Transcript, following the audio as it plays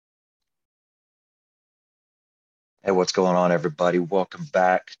Hey, what's going on, everybody? Welcome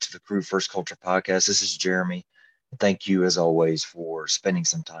back to the Crew First Culture podcast. This is Jeremy. Thank you, as always, for spending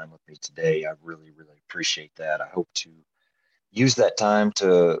some time with me today. I really, really appreciate that. I hope to use that time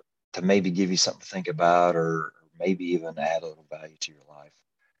to maybe give you something to think about, or maybe even add a little value to your life.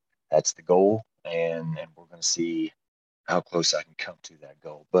 That's the goal, and we're going to see how close I can come to that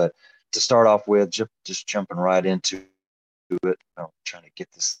goal. But to start off with, just jumping right into it, trying to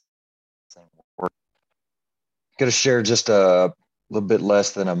get this thing working. Going to share just a little bit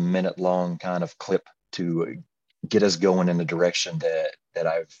less than a minute long kind of clip to get us going in the direction that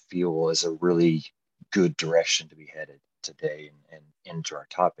I feel is a really good direction to be headed today and into our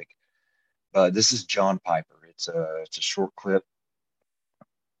topic. This is John Piper. It's a short clip.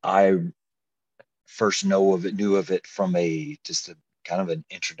 I first knew of it from a just a kind of an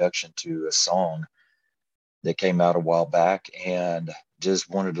introduction to a song that came out a while back, and just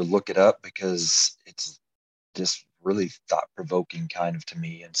wanted to look it up because it's just really thought provoking kind of to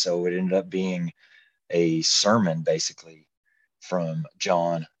me. And so it ended up being a sermon basically from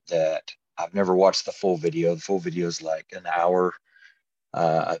John that I've never watched the full video. The full video is like an hour.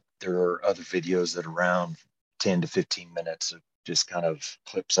 There are other videos that are around 10 to 15 minutes of just kind of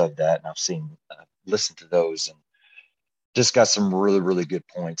clips of that. And listened to those and just got some really, really good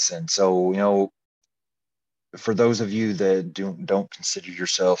points. And so, for those of you that don't consider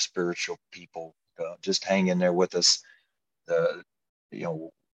yourself spiritual people, just hang in there with us. The you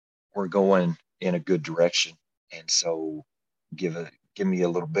know we're going in a good direction, and so give me a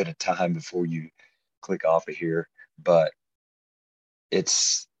little bit of time before you click off of here. But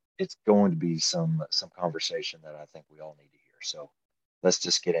it's it's going to be some conversation that I think we all need to hear. So let's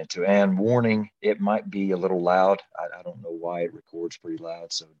just get into it. And warning, it might be a little loud. I don't know why it records pretty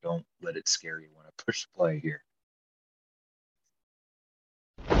loud, so don't let it scare you when I push play here.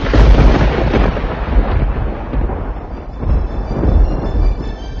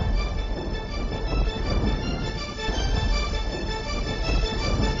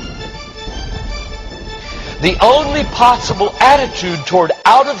 The only possible attitude toward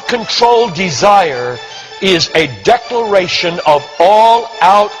out-of-control desire is a declaration of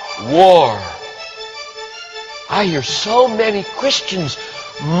all-out war. I hear so many Christians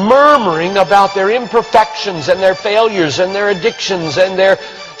murmuring about their imperfections and their failures and their addictions and their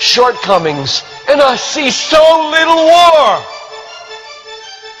shortcomings, and I see so little war.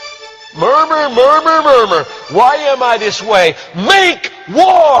 Murmur, murmur, murmur. Why am I this way? Make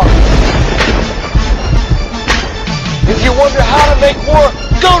war! If you wonder how to make war,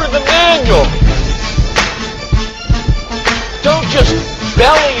 go to the manual. Don't just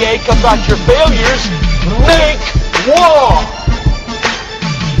bellyache about your failures. Make war.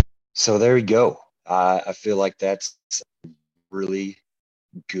 So there you go. I feel like that's a really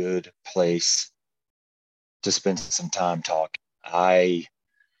good place to spend some time talking.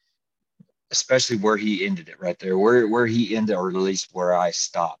 Especially where he ended it right there, where he ended, or at least where I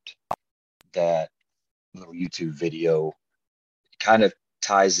stopped that little YouTube video, kind of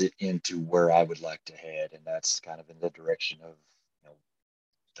ties it into where I would like to head, and that's kind of in the direction of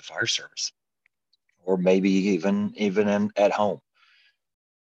the fire service, or maybe even at home.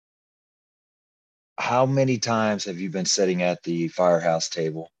 How many times have you been sitting at the firehouse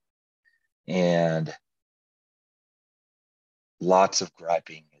table and lots of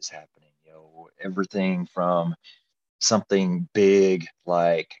griping is happening? Everything from something big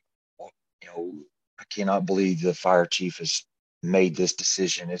like, I cannot believe the fire chief has made this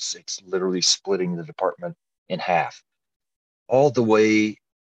decision. It's literally splitting the department in half, all the way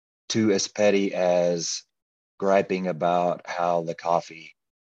to as petty as griping about how the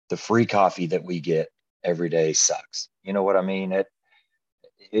free coffee that we get every day sucks. You know what I mean?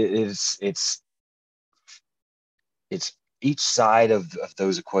 It's each side of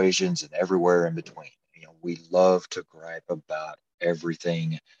those equations and everywhere in between. We love to gripe about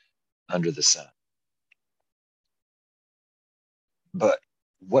everything under the sun. But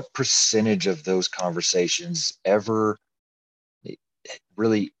what percentage of those conversations ever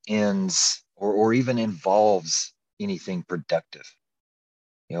really ends or even involves anything productive?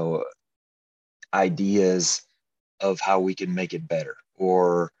 Ideas of how we can make it better,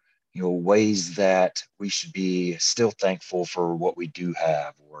 or ways that we should be still thankful for what we do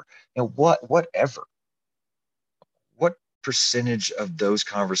have, or whatever. What percentage of those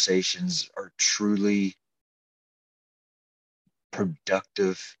conversations are truly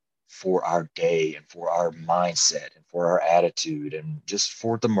productive for our day and for our mindset and for our attitude and just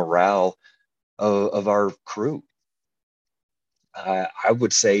for the morale of our crew? I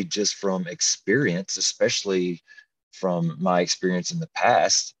would say, just from experience, especially from my experience in the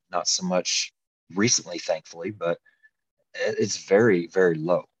past, not so much recently, thankfully, but it's very, very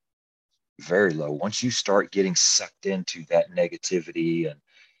low, very low. Once you start getting sucked into that negativity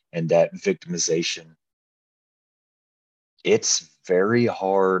and that victimization, it's very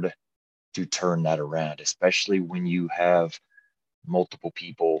hard to turn that around, especially when you have multiple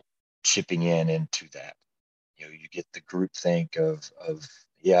people chipping in into that. You get the group think of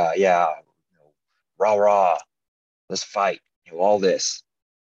yeah, yeah, rah rah, let's fight, all this.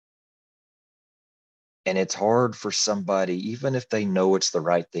 And it's hard for somebody, even if they know it's the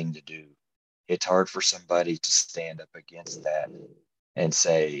right thing to do, it's hard for somebody to stand up against that and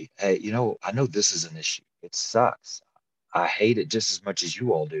say, hey, I know this is an issue. It sucks. I hate it just as much as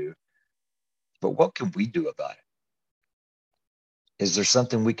you all do. But what can we do about it? Is there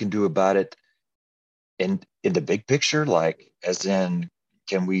something we can do about it in the big picture? Like, as in,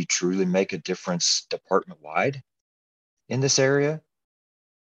 can we truly make a difference department wide in this area?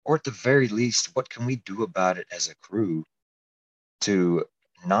 Or at the very least, what can we do about it as a crew to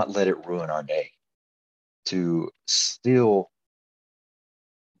not let it ruin our day, to still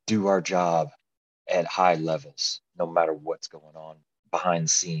do our job at high levels, no matter what's going on behind the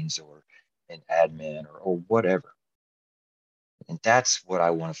scenes or in admin or whatever. And that's what I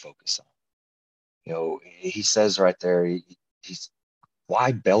want to focus on. He says right there, he's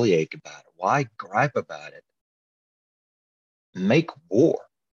why bellyache about it? Why gripe about it? Make war.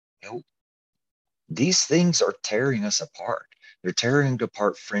 You know, these things are tearing us apart. They're tearing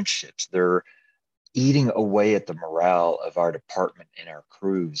apart friendships. They're eating away at the morale of our department and our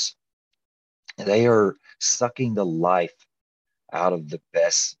crews. They are sucking the life out of the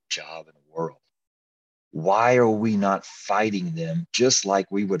best job in the world. Why are we not fighting them just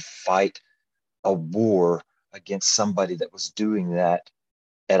like we would fight a war against somebody that was doing that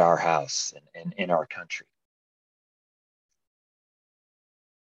at our house and in our country?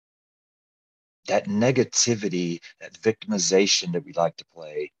 That negativity, that victimization that we like to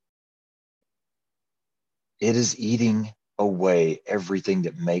play, it is eating away everything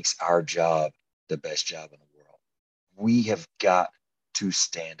that makes our job the best job in the world. We have got to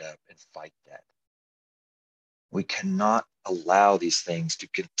stand up and fight that. We cannot allow these things to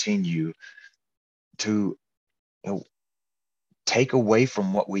continue to take away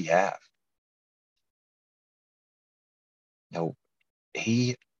from what we have.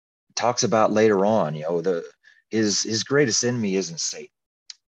 He talks about later on, his greatest enemy isn't Satan.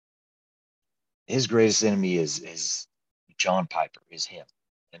 His greatest enemy is John Piper, is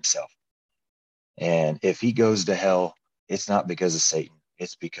himself. And if he goes to hell, it's not because of Satan,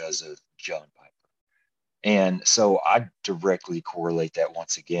 it's because of John Piper. And so I directly correlate that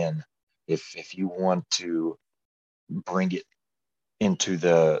once again. If you want to bring it into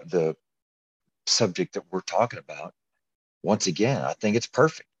the subject that we're talking about, once again, I think it's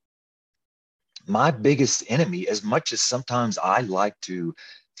perfect. My biggest enemy, as much as sometimes I like to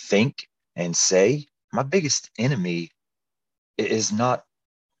think and say, my biggest enemy is not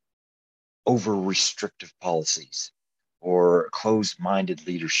over restrictive policies or closed-minded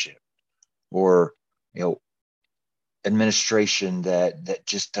leadership or administration that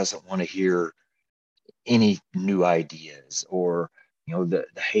just doesn't want to hear any new ideas, or the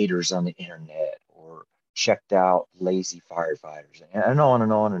haters on the internet, or checked out lazy firefighters, and on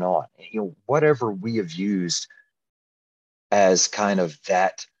and on and on. Whatever we have used as kind of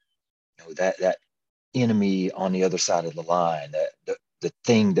that that enemy on the other side of the line, that the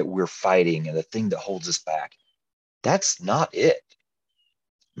thing that we're fighting and the thing that holds us back, that's not it.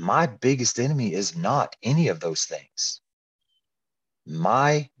 My biggest enemy is not any of those things.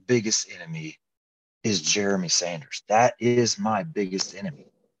 My biggest enemy is Jeremy Sanders. That is my biggest enemy.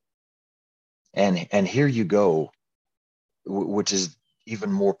 And here you go, which is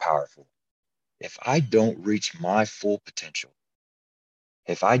even more powerful. If I don't reach my full potential,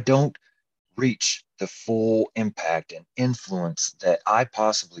 if I don't reach the full impact and influence that I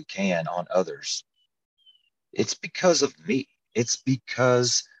possibly can on others, it's because of me. It's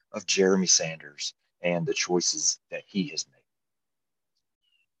because of Jeremy Sanders and the choices that he has made.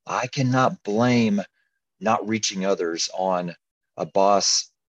 I cannot blame not reaching others on a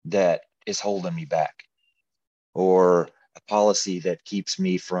boss that is holding me back, or a policy that keeps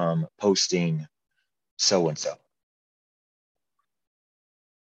me from posting so and so.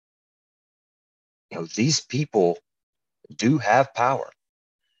 These people do have power.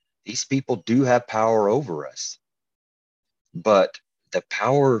 These people do have power over us. But the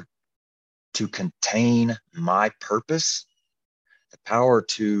power to contain my purpose, the power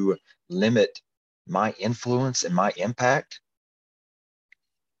to limit my influence and my impact,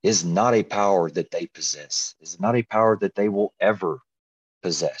 is not a power that they possess, is not a power that they will ever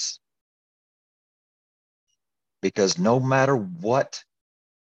possess. because no matter what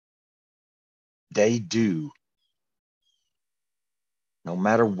they do, no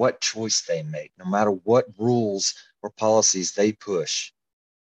matter what choice they make, no matter what rules or policies they push,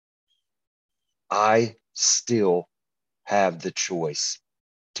 I still have the choice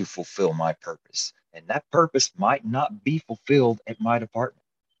to fulfill my purpose. And that purpose might not be fulfilled at my department.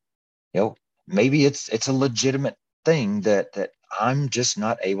 Maybe it's a legitimate thing that I'm just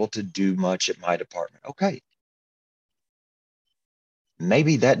not able to do much at my department. Okay.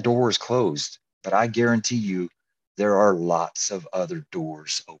 Maybe that door is closed, but I guarantee you there are lots of other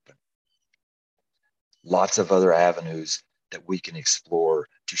doors open, lots of other avenues that we can explore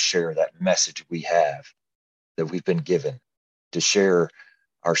to share that message we have, that we've been given, to share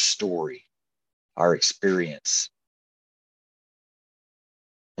our story, our experience,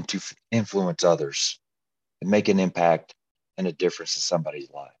 and to influence others and make an impact and a difference in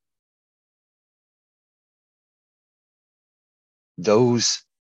somebody's life. Those,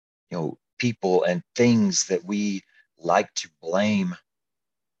 people and things that we like to blame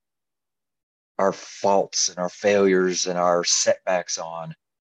our faults and our failures and our setbacks on,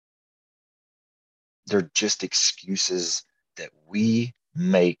 they're just excuses that we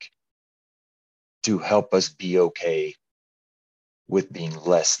make to help us be okay with being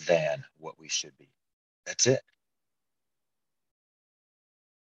less than what we should be. That's it.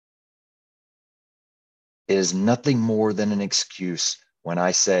 It is nothing more than an excuse when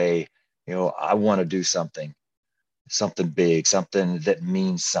I say, I want to do something big, something that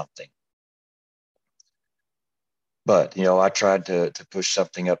means something. But, I tried to push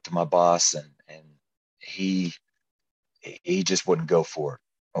something up to my boss, and he just wouldn't go for it.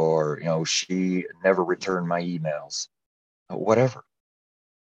 Or, she never returned my emails, whatever.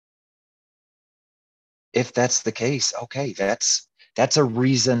 If that's the case, okay, that's a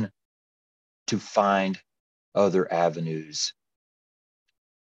reason to find other avenues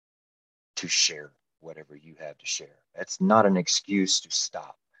to share whatever you have to share. That's not an excuse to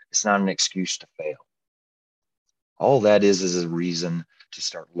stop. It's not an excuse to fail. All that is a reason to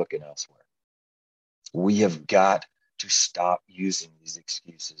start looking elsewhere. We have got to stop using these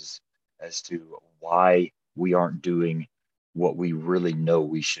excuses as to why we aren't doing what we really know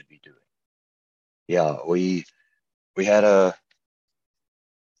we should be doing. Yeah, we had a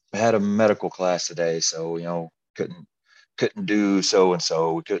medical class today, so couldn't do so and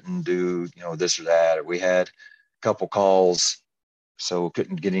so. We couldn't do this or that. Or we had a couple calls, so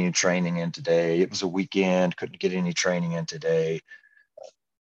couldn't get any training in today. It was a weekend, couldn't get any training in today.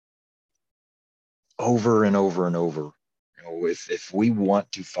 Over and over and over. If we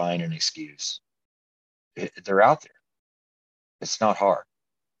want to find an excuse, they're out there. It's not hard.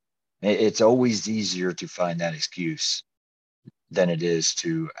 It's always easier to find that excuse than it is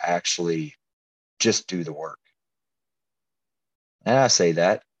to actually just do the work. And I say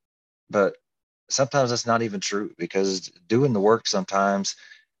that, but sometimes that's not even true, because doing the work sometimes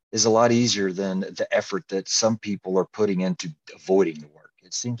is a lot easier than the effort that some people are putting into avoiding the work.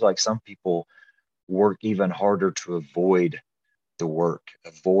 It seems like some people work even harder to avoid the work,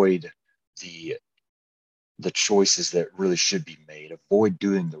 avoid the choices that really should be made, avoid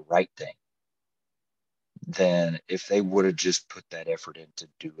doing the right thing, than if they would have just put that effort into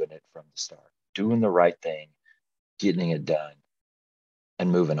doing it from the start, doing the right thing, getting it done,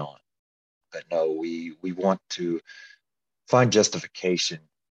 and moving on. But no, we want to find justification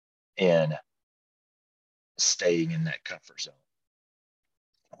in staying in that comfort zone.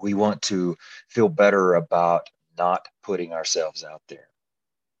 We want to feel better about not putting ourselves out there,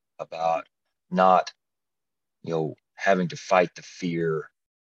 about not, having to fight the fear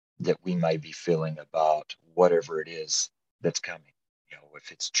that we might be feeling about whatever it is that's coming.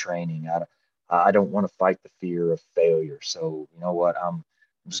 If it's training, I don't want to fight the fear of failure. So you know what? I'm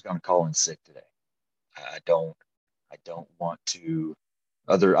just going to call in sick today. I don't want to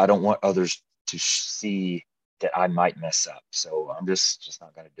I don't want others to see that I might mess up. So I'm just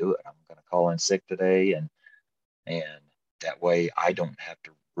not going to do it. I'm going to call in sick today, and that way I don't have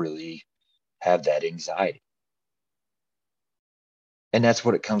to really have that anxiety. And that's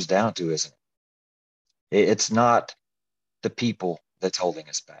what it comes down to, isn't it? It's not the people that's holding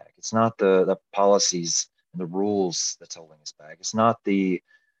us back. It's not the policies and the rules that's holding us back. It's not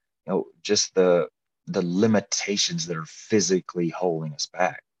just the limitations that are physically holding us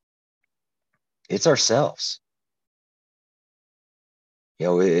back. It's ourselves.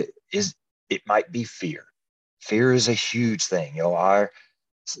 It might be fear. Fear is a huge thing.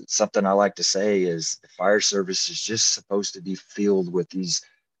 Something I like to say is the fire service is just supposed to be filled with these,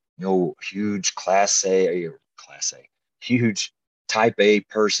 huge huge type A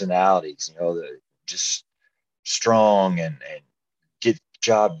personalities, that just strong and get the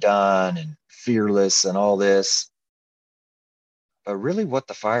job done and fearless and all this. But really, what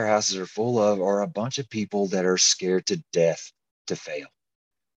the firehouses are full of are a bunch of people that are scared to death to fail.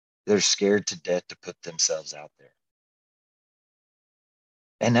 They're scared to death to put themselves out there.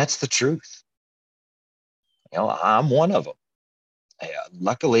 And that's the truth. I'm one of them.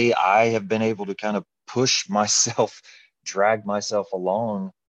 Luckily, I have been able to kind of push myself, drag myself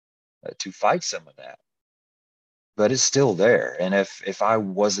along to fight some of that. But it's still there. And if I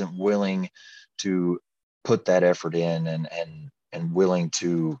wasn't willing to put that effort in and willing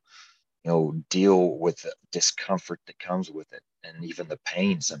to, deal with the discomfort that comes with it and even the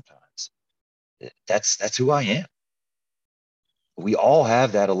pain sometimes, that's who I am. We all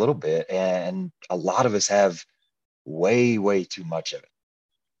have that a little bit, and a lot of us have way, way too much of it.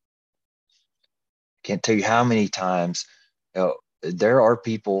 Can't tell you how many times, there are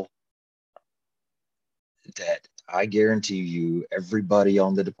people that I guarantee you everybody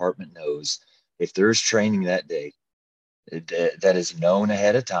on the department knows if there's training that day that is known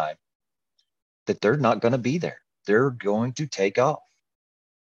ahead of time, that they're not going to be there. They're going to take off.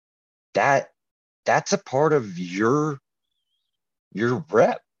 That's a part of your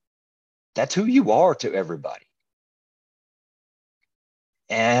rep. That's who you are to everybody.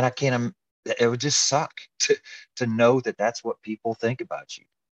 And I can't, it would just suck to know that that's what people think about you,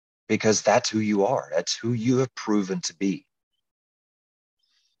 because that's who you are. That's who you have proven to be.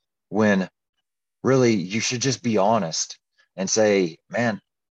 When really you should just be honest and say, man,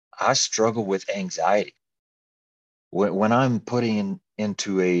 I struggle with anxiety. When I'm putting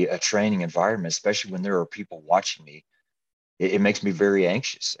into a training environment, especially when there are people watching me, it makes me very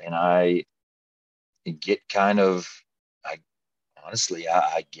anxious. And I get kind of, I honestly,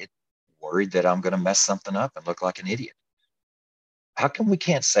 I get worried that I'm going to mess something up and look like an idiot. How come we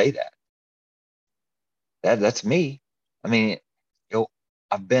can't say that? That's me. I mean, you know,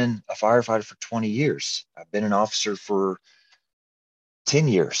 I've been a firefighter for 20 years. I've been an officer for 10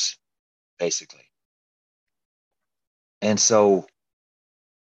 years, basically. And so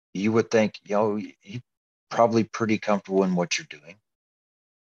you would think, you're probably pretty comfortable in what you're doing.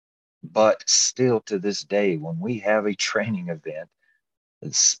 But still to this day, when we have a training event,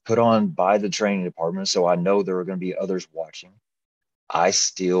 it's put on by the training department, so I know there are going to be others watching, I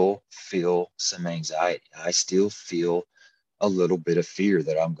still feel some anxiety. I still feel a little bit of fear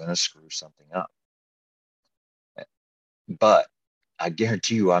that I'm going to screw something up. But I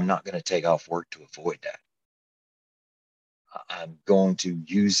guarantee you, I'm not going to take off work to avoid that. I'm going to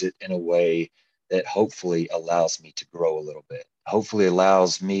use it in a way that hopefully allows me to grow a little bit, hopefully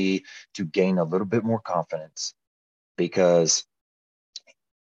allows me to gain a little bit more confidence. Because,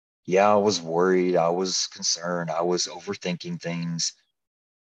 yeah, I was worried, I was concerned, I was overthinking things.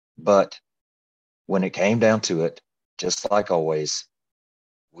 But when it came down to it, just like always,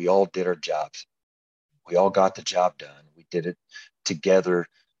 we all did our jobs. We all got the job done. We did it together,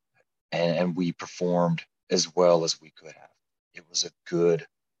 and we performed as well as we could have. It was a good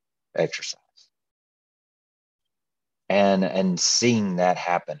exercise. And seeing that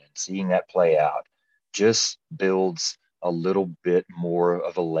happen and seeing that play out just builds a little bit more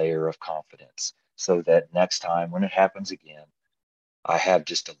of a layer of confidence, so that next time when it happens again, I have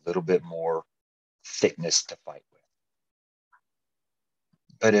just a little bit more thickness to fight with.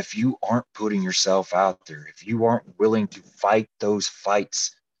 But if you aren't putting yourself out there, if you aren't willing to fight those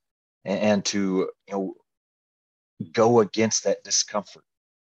fights and to, go against that discomfort,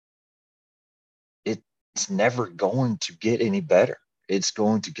 it's never going to get any better. It's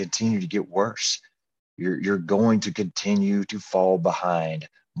going to continue to get worse. You're going to continue to fall behind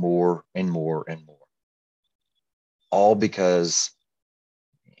more and more and more. All because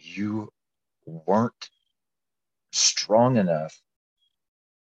you weren't strong enough,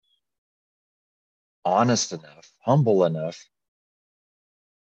 honest enough, humble enough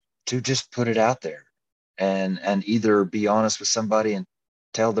to just put it out there and either be honest with somebody and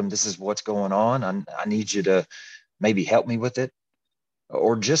tell them, this is what's going on. I need you to maybe help me with it.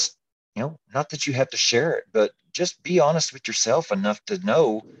 Or just, not that you have to share it, but just be honest with yourself enough to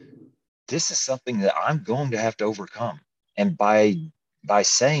know this is something that I'm going to have to overcome. And by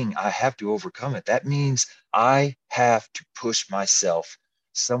saying I have to overcome it, that means I have to push myself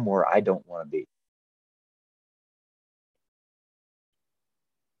somewhere I don't want to be.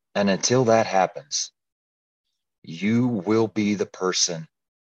 And until that happens, you will be the person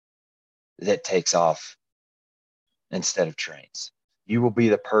that takes off instead of trains. You will be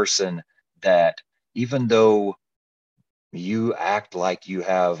the person that, even though you act like you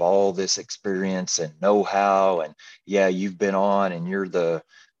have all this experience and know-how, and yeah, you've been on and you're the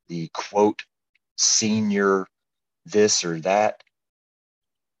quote senior this or that.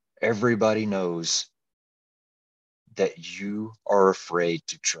 Everybody knows that you are afraid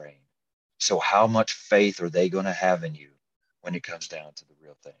to train. So how much faith are they going to have in you when it comes down to the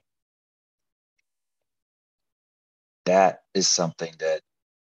real thing? That is something that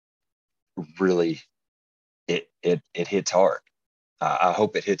really it hits hard. I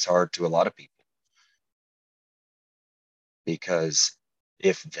hope it hits hard to a lot of people, because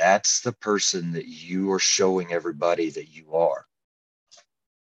if that's the person that you are showing everybody that you are,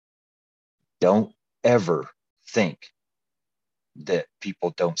 don't ever think that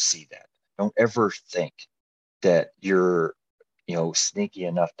people don't see that. Don't ever think that you're, sneaky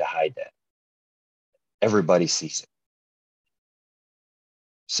enough to hide that. Everybody sees it.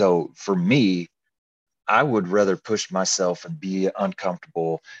 So for me, I would rather push myself and be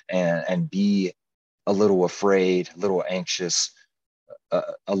uncomfortable and be a little afraid, a little anxious,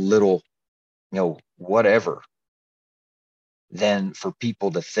 a little, whatever, than for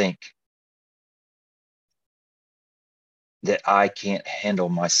people to think that I can't handle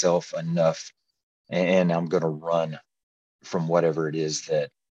myself enough and I'm going to run from whatever it is that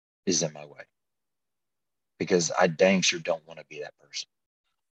is in my way. Because I dang sure don't want to be that person.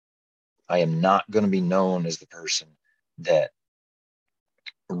 I am not going to be known as the person that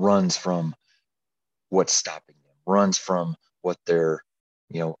runs from what's stopping them, runs from what they're,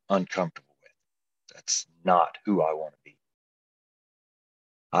 uncomfortable with. That's not who I want to be.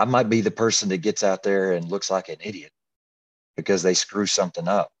 I might be the person that gets out there and looks like an idiot because they screw something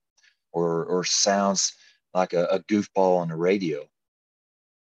up or sounds like a goofball on the radio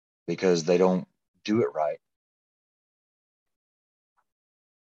because they don't do it right.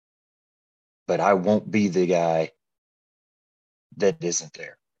 But I won't be the guy that isn't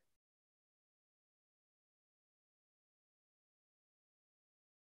there.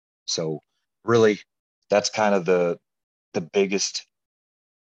 So really, that's kind of the biggest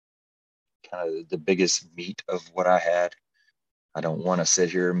meat of what I had. I don't want to sit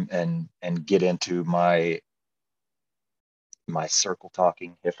here and get into my circle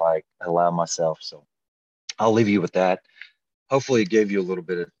talking if I allow myself. So I'll leave you with that. Hopefully it gave you a little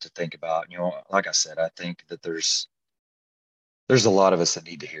bit to think about. Like I said, I think that there's a lot of us that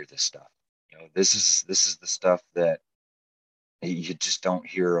need to hear this stuff. This is the stuff that you just don't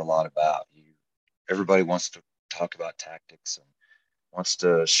hear a lot about. Everybody wants to talk about tactics and wants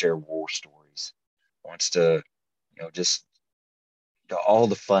to share war stories, wants to, just all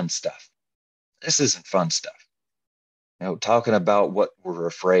the fun stuff. This isn't fun stuff. Talking about what we're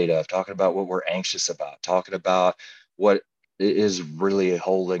afraid of, talking about what we're anxious about, talking about what is really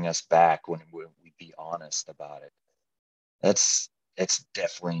holding us back when we be honest about it. It's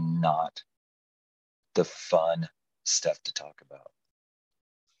definitely not the fun stuff to talk about.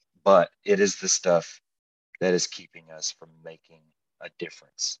 But it is the stuff that is keeping us from making a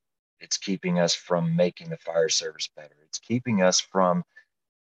difference. It's keeping us from making the fire service better. It's keeping us from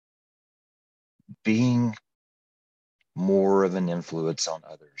being more of an influence on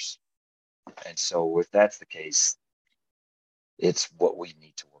others. And so if that's the case, it's what we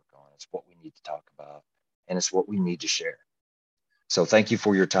need to work on. It's what we need to talk about. And it's what we need to share. So thank you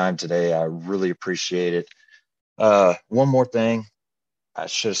for your time today. I really appreciate it. One more thing. I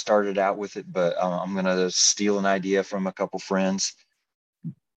should have started out with it, but I'm going to steal an idea from a couple friends.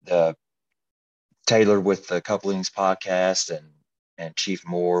 Taylor with the Couplings podcast and Chief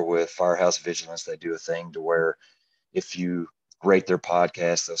Moore with Firehouse Vigilance, they do a thing to where if you rate their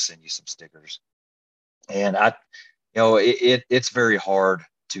podcast, they'll send you some stickers. And it's very hard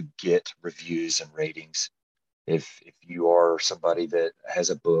to get reviews and ratings. If you are somebody that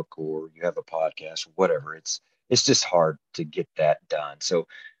has a book or you have a podcast or whatever, it's just hard to get that done. So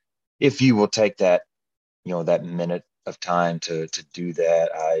if you will take that, that minute of time to do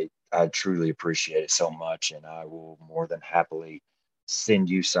that, I truly appreciate it so much, and I will more than happily send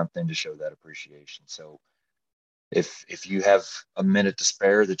you something to show that appreciation. So if you have a minute to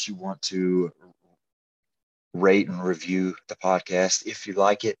spare that you want to rate and review the podcast, if you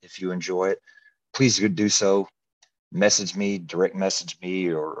like it, if you enjoy it, please do so. Direct message me,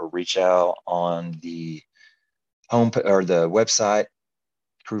 or reach out on the home or the website,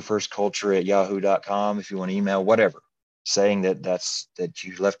 crewfirstculture@yahoo.com. If you want to email, whatever, saying that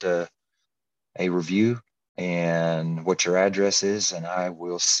you left a review and what your address is, and I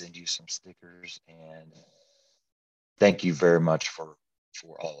will send you some stickers. And thank you very much for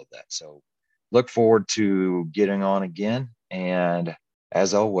all of that. So look forward to getting on again. And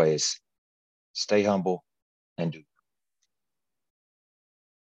as always, stay humble and do